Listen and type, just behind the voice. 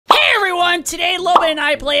everyone, today Loba and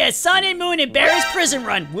I play as Sun and Moon in Barry's prison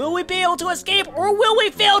run. Will we be able to escape or will we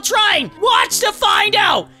fail trying? Watch to find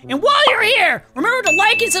out! And while you're here, remember to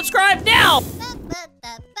like and subscribe now!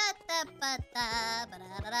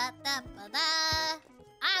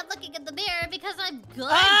 I'm looking in the mirror because I'm good,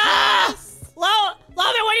 Loba,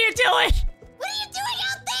 what are you doing? What are you doing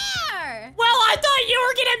out there? Well, I thought you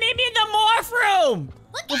were gonna meet me in the morph room!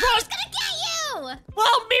 Look out, he's gonna get you!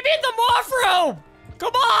 Well, meet me in the morph room!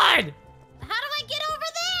 Come on! How do I get over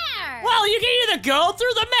there? Well, you can either go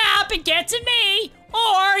through the map and get to me,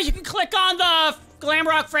 or you can click on the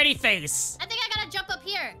Glamrock Freddy face. I think I gotta jump up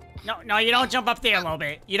here. No, you don't jump up there, a little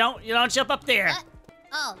bit. You don't jump up there. What?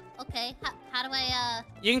 Oh, okay. How do I,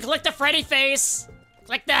 You can click the Freddy face.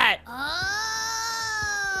 Click that. Oh!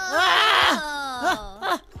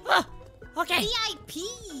 Okay. VIP!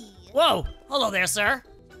 Whoa, hello there, sir.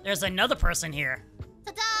 There's another person here.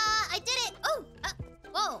 Ta-da! I did it! Oh!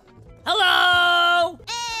 Whoa! Hello!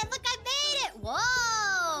 Hey, look, I made it!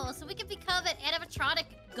 Whoa! So we can become an animatronic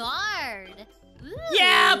guard. Ooh.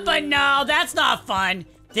 Yeah, but no, that's not fun.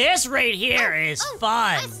 This right here is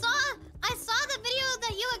fun. I saw the video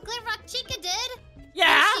that you and Glamrock Chica did.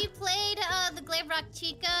 Yeah? And she played the Glamrock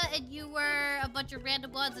Chica, and you were a bunch of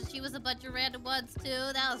random ones, and she was a bunch of random ones too.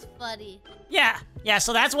 That was funny. Yeah,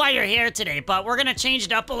 so that's why you're here today, but we're gonna change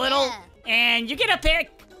it up a little. Yeah. And you get to pick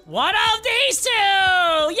one of these two!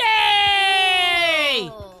 Yay!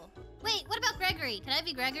 Oh. Wait, what about Gregory? Can I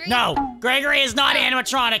be Gregory? No, Gregory is not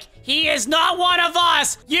animatronic. He is not one of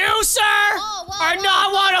us. You, sir, are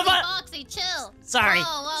not one of us. Foxy, chill. Sorry,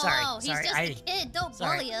 Whoa. He's sorry. just a kid. Don't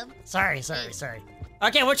bully him. Sorry.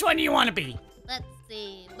 Okay, which one do you want to be? Let's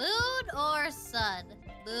see. Moon or sun?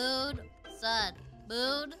 Moon, sun.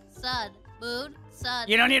 Moon, sun. Moon, sun.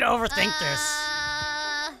 You don't need to overthink this.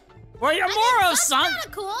 Well, you're more of sun. That's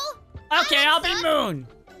kinda cool. Okay, I'll be Moon.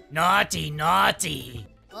 Naughty.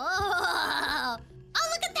 Oh,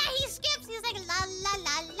 look at that. He skips. He's like la la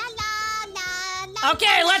la la la la.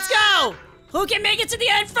 Okay, let's go. Who can make it to the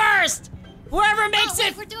end first? Whoever makes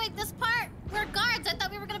it. We're doing this part. We're guards. I thought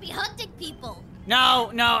we were gonna be hunting people. No,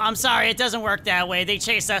 I'm sorry. It doesn't work that way. They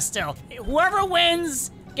chase us still. Whoever wins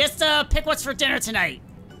gets to pick what's for dinner tonight.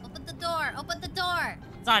 Open the door. Open the door.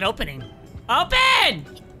 It's not opening. Open!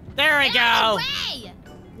 There we go. Way.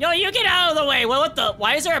 No, you get out of the way. What the?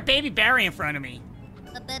 Why is there a baby Barry in front of me?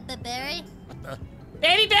 Berry?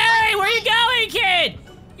 Baby Barry, where you going, kid?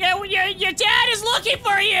 Your dad is looking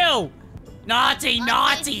for you. Naughty.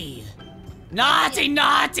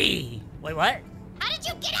 Wait, what? How did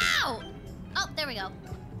you get out? Oh, there we go.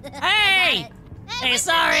 Hey! Hey,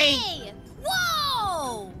 sorry. Hey.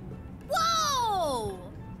 Whoa!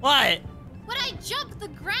 What? When I jump, the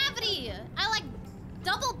gravity, I like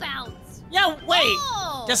double bounce. Yeah, wait.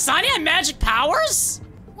 Whoa. Does Sonny have magic powers?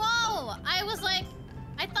 Whoa! I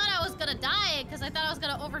thought I was gonna die because I thought I was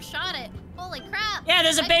gonna overshot it. Holy crap! Yeah,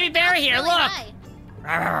 there's a baby Barry here. Really Look.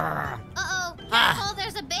 Uh-oh. Careful,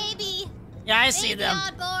 there's a baby. Yeah, I see them.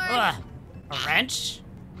 On board. A wrench?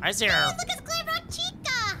 I see her. Oh, look, it's Glamrock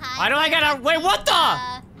Chica. Hi, Why do I gotta wait? What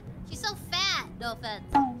the? She's so fat. No offense.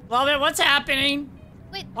 Well, then what's happening?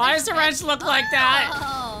 Wait. Why does the wrench look like that?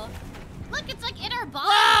 Oh. Look, it's like in her body.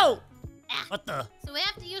 Whoa! What the? So we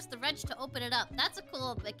have to use the wrench to open it up. That's a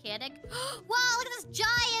cool mechanic. Wow, look at this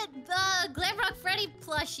giant Glamrock Freddy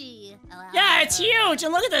plushie. Yeah, it's huge.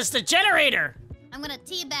 And look at this, the generator. I'm gonna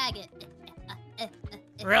teabag it.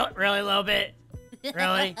 Really, Lobit?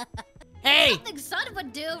 Really? Hey! Something Sun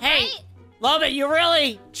would do, Hey, right? Lobit, you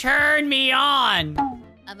really turned me on.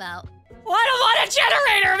 About. What a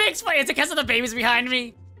generator! Is it because of the babies behind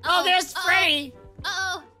me? Oh, there's Freddy.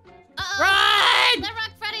 Uh-oh. Run!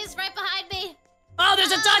 Glamrock Freddy's right behind me. Oh,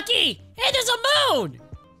 there's a ducky. Hey, there's a moon.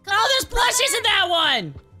 There's plushies in that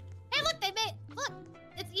one. Hey, look, look,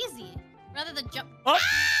 it's easy. Rather than jump. Oh.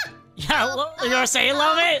 Yeah, you gonna say you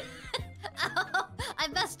love it? Oh, I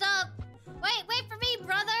messed up. Wait for me,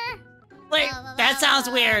 brother. Wait, that sounds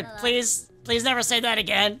weird. Please never say that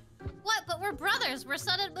again. What? But we're brothers. We're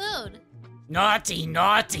Sun and Moon. Naughty.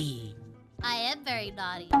 I am very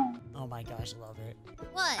naughty. Oh my gosh, love it.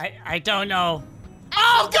 What? I don't know. Actually,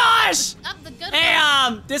 Oh gosh! I'm the good Hey,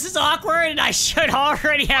 one. this is awkward and I should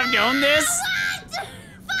already have known this. What?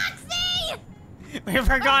 Foxy! We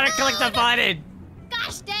forgot to click the button.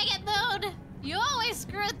 Gosh dang it, Moon. You always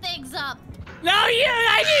screw things up. No,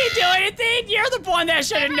 I didn't do anything. You're the one that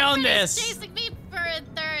should have known this. Chasing me for a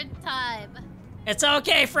third time. It's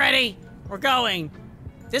okay, Freddy. We're going.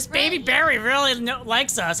 This baby Barry really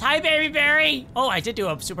likes us. Hi, baby Barry. Oh, I did do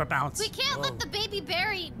a super bounce. We can't let the baby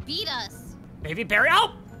Barry beat us. Baby Barry,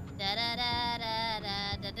 oh!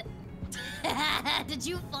 Did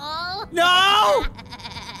you fall? No!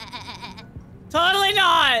 Totally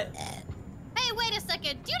not! Hey, wait a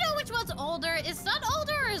second. Do you know which one's older? Is Sun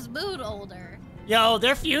older or is Moon older? Yo,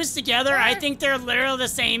 they're fused together. I think they're literally the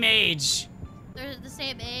same age. They're the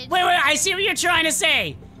same age? Wait, I see what you're trying to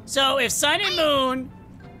say. So if Sun and Moon,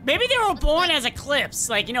 maybe they were born as eclipse,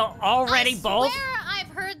 like, you know, already both. I swear I've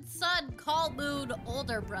heard Sun call Moon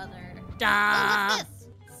older brother. Duh. Oh, what's this?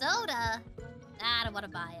 Soda? I don't want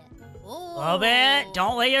to buy it. Ooh. Lobit,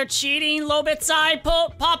 don't let your cheating Lobit side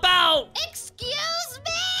pop out. Excuse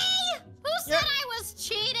me? Who said I was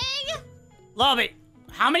cheating? Lobit,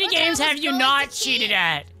 how many games have you not cheated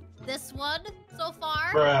at? This one so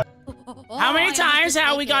far? Bruh. How many times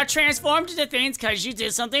have we got transformed into things because you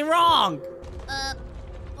did something wrong?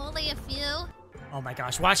 Only a few. Oh my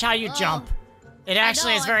gosh, watch how you jump. It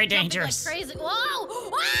actually is very dangerous. Like crazy.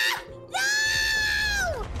 Whoa! Ah!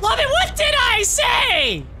 No! Lobit, what did I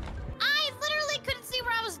say? I literally couldn't see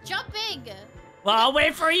where I was jumping. Well, I'll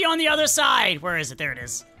wait for you on the other side. Where is it? There it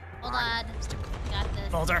is. Hold on. Got this.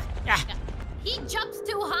 Boulder. Yeah. He jumps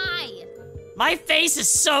too high. My face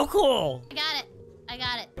is so cool. I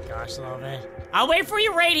got it. Gosh, Lobit. I'll wait for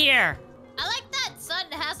you right here. I like that Sun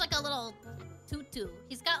has like a little tutu.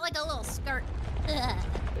 He's got like a little skirt.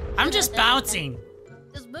 I'm just bouncing.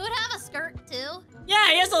 Does Moon have a skirt too? Yeah,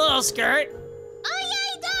 he has a little skirt. Oh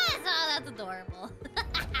yeah, he does. Oh, that's adorable.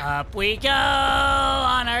 Up we go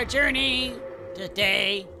on our journey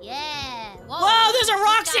today. Yeah. Whoa, there's a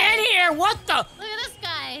Roxy in here. What the? Look at this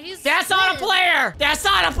guy. That's not a player. That's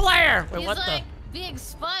not a player. Wait, He's what like being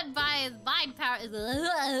spun by mind power.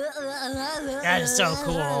 That is so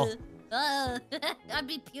cool. I'd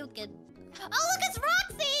be puking. Oh, look, it's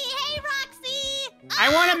Roxy. Hey, Roxy. I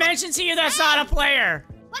want to mention to you that's not a player.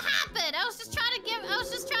 What happened? I was just trying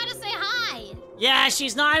to say hi. Yeah,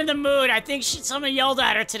 she's not in the mood. I think someone yelled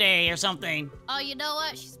at her today or something. Oh, you know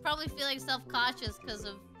what? She's probably feeling self-conscious because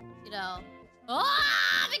of, because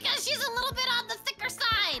she's a little bit on the thicker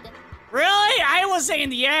side. Really? I was saying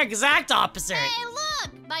the exact opposite. Hey,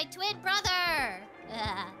 look, my twin brother.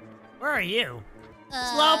 Where are you?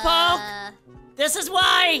 Slowpoke? This is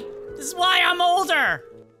why I'm older.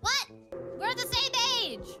 What? We're the same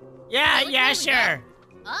age. Yeah, sure.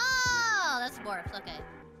 Oh, that's morphs. Okay.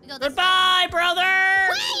 We go this Goodbye, brother.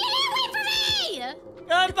 Wait, you didn't wait for me.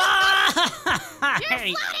 Goodbye.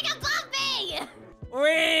 You're floating above me.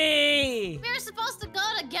 Whee! We're supposed to go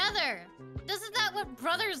together. Isn't that what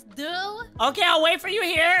brothers do? Okay, I'll wait for you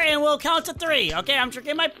here and we'll count to 3. Okay, I'm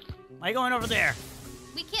drinking my... I going over there?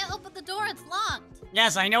 We can't open the door, it's locked.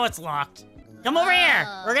 Yes, I know it's locked. Come over here.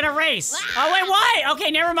 We're gonna race. Oh, wait, what?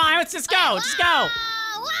 Okay, never mind. Let's just go. Just go. Wow!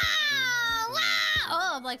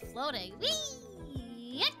 Oh, I'm like floating.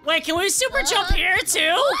 Whee! Wait, can we super jump here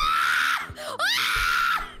too?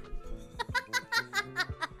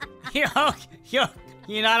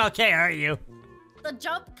 You're not okay, are you? The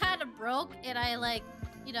jump kind of broke, and I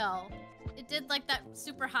it did like that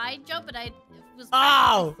super high jump, and I was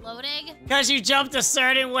floating. Because you jumped a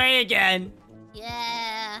certain way again.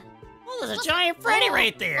 Yeah. Oh, there's a giant Freddy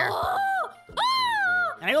right there. Oh!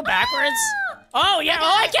 Can I go backwards? Oh, yeah.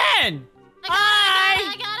 I can.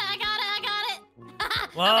 Hi. I got it.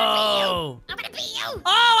 Whoa. I'm gonna beat you.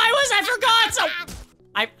 I forgot. So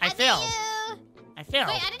I failed. I failed.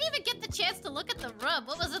 Wait, I didn't even get the chance to look at the room.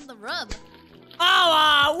 What was in the room?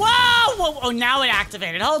 Whoa! Oh, now it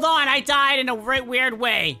activated. Hold on, I died in a weird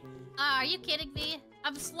way. Are you kidding me?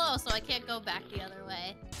 I'm slow, so I can't go back the other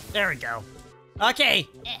way. There we go. Okay,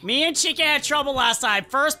 me and Chica had trouble last time.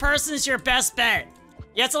 First person is your best bet.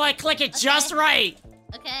 You have to click it just right.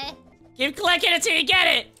 Okay. Keep clicking until you get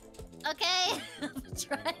it. Okay. I'm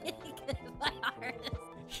trying my hardest.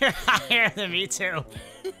 You're higher than me too.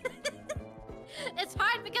 It's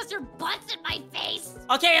hard because your butt's in my face.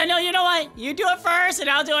 Okay, I know. You know what? You do it first, and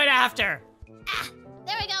I'll do it after.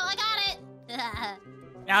 There we go. I got it.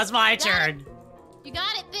 Now it's my turn. You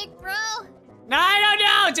got it, big bro. No, I don't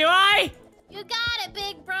know. Do I? You got it,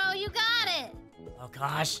 big bro. You got it. Oh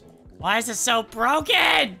gosh, why is it so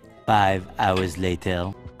broken? 5 hours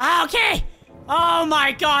later. Okay. Oh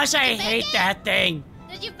my gosh, I hate that thing.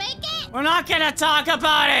 Did you make it? We're not gonna talk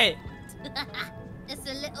about it. It's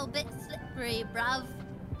a little bit slippery, bruv.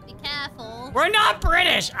 Be careful. We're not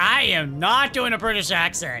British. I am not doing a British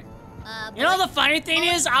accent. You know the funny thing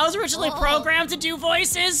is, I was originally programmed to do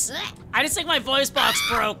voices. I just think my voice box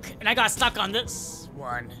broke, and I got stuck on this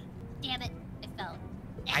one. Damn it, it fell.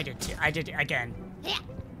 I did too. I did it again.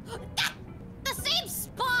 The same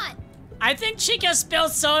spot. I think Chica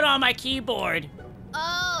spilled soda on my keyboard.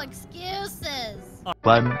 Oh, excuses.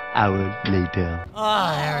 1 hour later.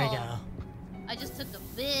 Oh, there we go. I just took a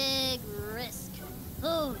big risk.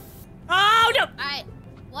 Ooh.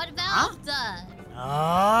 One valve done.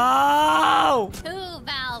 Oh! 2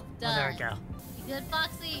 valve done. Oh, there we go. You good,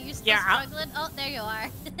 Foxy? You still Yeah, struggling? Oh, there you are.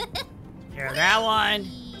 Here, that one.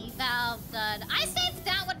 3 valve done. I saved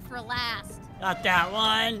that one for last. Got that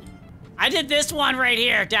one. I did this one right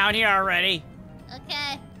here, down here already.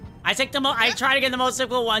 Okay. I try to get the most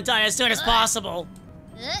difficult one done as soon as possible.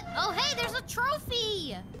 Oh, hey, there's a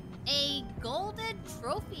trophy. A golden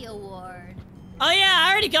trophy award. Oh yeah,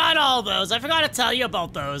 I already got all those. I forgot to tell you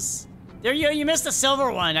about those. There, you missed the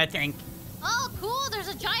silver one, I think. Oh, cool. There's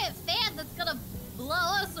a giant fan that's gonna blow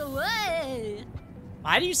us away.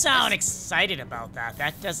 Why do you sound excited about that?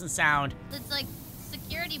 That doesn't sound... It's like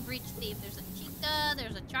security breach theme. There's a Chica,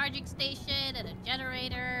 there's a charging station, and a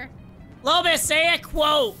generator. Lobis, say a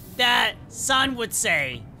quote that Sun would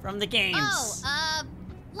say from the games. Oh,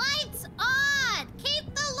 lights on!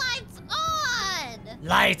 Keep the lights on!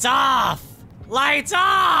 Lights off! Lights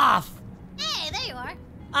off! Hey, there you are.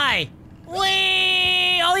 Hi.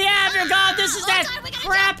 Whee! Oh yeah, I forgot this is that God, we gotta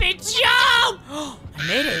crappy jump! I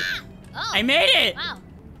made it. Oh. I made it. Wow.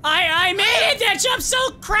 I made it! That jump's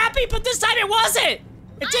so crappy, but this time it wasn't!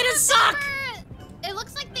 It didn't suck! It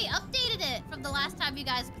looks like they updated it from the last time you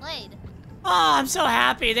guys played. Oh, I'm so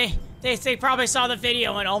happy. They probably saw the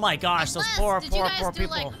video and oh my gosh, those poor did you guys do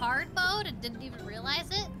people. like hard mode and didn't even realize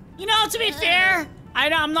it? You know, to be fair,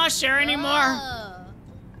 I'm not sure anymore. Oh.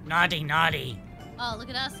 Naughty. Oh, look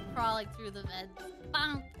at us crawling through the vents.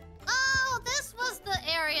 Bonk. Oh, this was the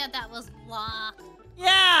area that was blocked.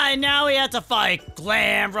 Yeah, and now we have to fight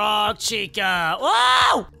Glamrock, Chica.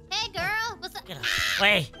 Whoa! Hey, girl. What's up? Get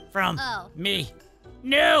away from Oh. me.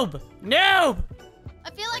 Noob! I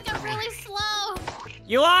feel like I'm really slow.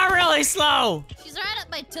 You are really slow. She's right up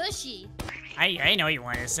my tushy. I know what you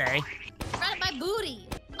wanted to say. Right up my booty.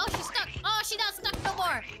 Oh, she's stuck. Oh, she's not stuck no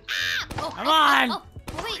more. Ah! Oh, Come on. Oh,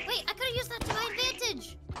 wait. I could have used that to my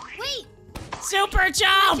advantage. Wait. Super Can I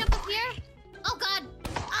jump! jump up here? Oh, God.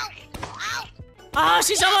 Ow. Oh,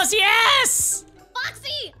 she's almost, yes!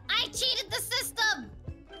 Foxy, I cheated the system.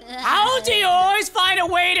 How do you always find a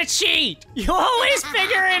way to cheat? You always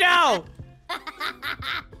figure it out.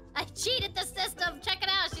 I cheated the system. Check it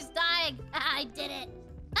out. She's dying. I did it.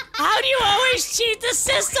 How do you always cheat the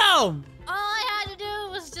system? All I had to do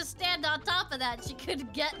was just stand on top of that. She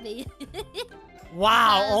couldn't get me.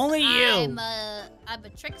 Wow, Because only you. I'm a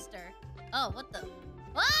trickster. Oh, what the?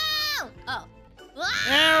 Whoa! Oh. Whoa!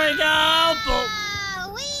 There we go. Boom.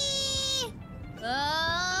 Whee!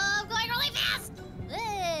 Oh, I'm going really fast.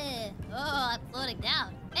 Oh, I'm floating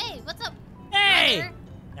down. Hey, what's up? Hey! brother?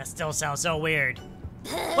 That still sounds so weird.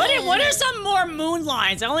 What are some more moon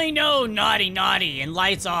lines? I only know naughty and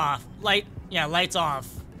lights off. Lights off.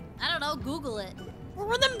 I don't know. Google it.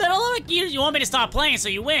 We're in the middle of it. You want me to stop playing so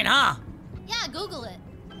you win, huh? Yeah, Google it.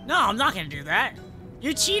 No, I'm not gonna do that.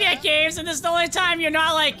 You cheat at games, and this is the only time you're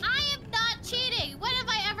not like. I am not cheating. When have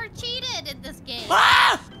I ever cheated in this game?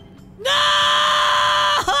 Ah!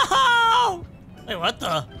 No! Wait, what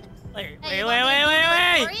the? Wait. Hey,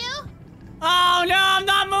 wait. For you? Oh no, I'm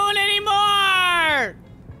not Moon anymore!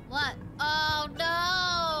 What? Oh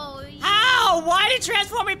no! How? Why did it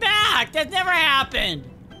transform me back? That never happened.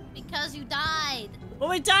 Because you died. Well,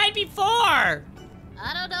 we died before.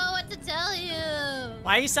 I don't know what to tell you.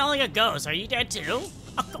 Why you sound like a ghost? Are you dead too?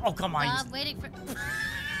 Oh come on. I'm waiting for.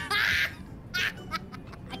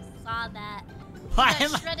 I saw that. Why I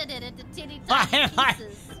am I? shredded it into teeny Why tiny am I?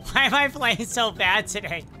 pieces. Why am I playing so bad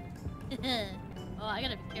today? Oh, I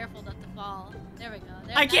gotta be careful not to fall. There we go.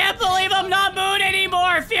 I can't believe I'm not Moon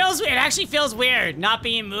anymore. It feels weird. It actually feels weird not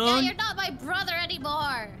being Moon. Yeah, you're not my brother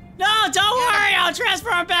anymore. No, don't worry. I'll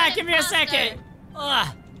transform back. Get Give me a faster. second.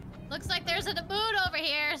 Ugh. Looks like there's a moon over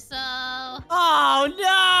here, so... Oh,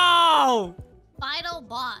 no. Final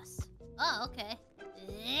boss. Oh, okay.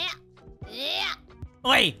 Yeah.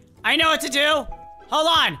 Wait, I know what to do. Hold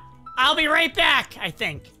on. I'll be right back, I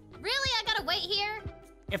think. Really? I gotta wait here?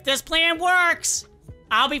 If this plan works,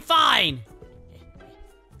 I'll be fine.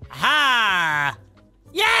 Aha!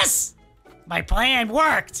 Yes! My plan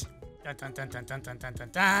worked. Dun, dun, dun, dun, dun, dun, dun, dun,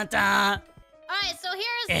 dun, dun. Alright, so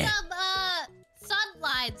here's some, sun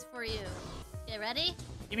lines for you. Okay, ready?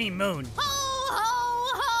 You mean Moon? Ho,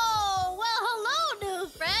 ho, ho! Well, hello, new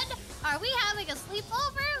friend. Are we having a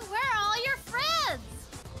sleepover? Where are all your friends?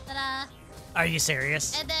 Ta-da. Are you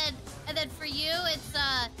serious? And then for you, it's,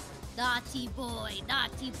 naughty boy.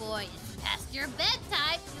 It's past your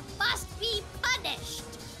bedtime. You must be punished.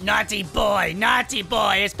 Naughty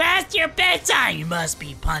boy. It's past your bedtime. You must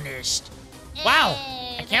be punished. Wow.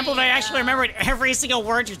 Hey, I can't believe I actually remembered every single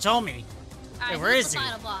word you told me. All right, where who's is the he?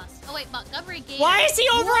 final boss? Oh wait, Montgomery Gator. Why is he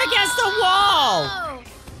over against the wall?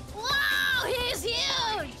 Whoa, he's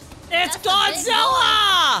huge. It's That's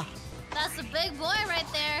Godzilla! That's a big boy right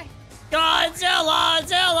there. Godzilla,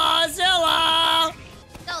 Zilla!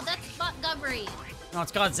 No, that's Montgomery. No,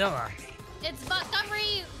 it's Godzilla. It's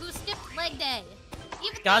Montgomery who skipped leg day.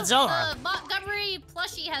 Even Godzilla. though the Montgomery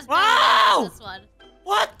plushie has Wow! been this one.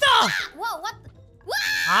 What the? Ah, whoa, what? Wow!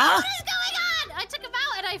 Huh? What is going on? I took him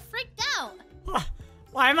out and I freaked out.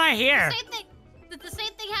 Why am I here? Same thing. Did the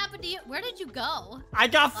same thing happen to you? Where did you go? I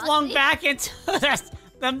got flung Foxy? back into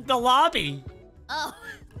the lobby. Oh,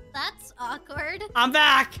 that's awkward. I'm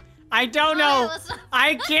back. I don't know. was-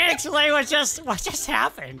 I can't explain what just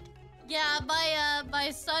happened. Yeah,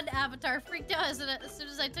 my son avatar freaked out as soon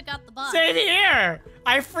as I took out the box. Same here.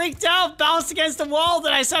 I freaked out, bounced against the wall,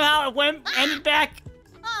 then I somehow ended back.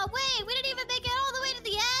 Oh wait, we didn't even make it all the way to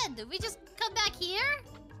the end. We just come back here?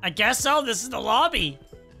 I guess so. This is the lobby.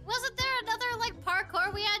 Wasn't there another like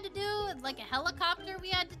parkour we had to do, and like a helicopter we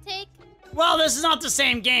had to take? Well, this is not the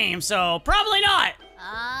same game, so probably not.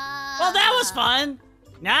 Ah. Well, that was fun.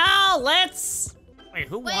 Now let's. Wait,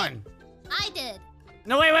 who Wait. won? I did.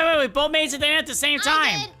 No, wait. We both made it there at the same time.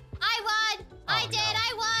 I did. I won. I Oh, did. no.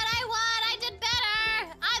 I won. I did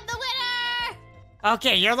better. I'm the winner.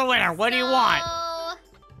 Okay, you're the winner. What do you want?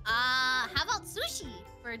 How about sushi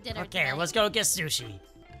for dinner? Okay, tonight? let's go get sushi. Do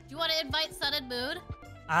you want to invite Sun and Moon?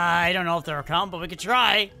 I don't know if they'll come, but we could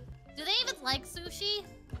try. Do they even like sushi?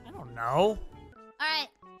 I don't know. All right,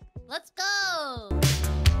 let's go.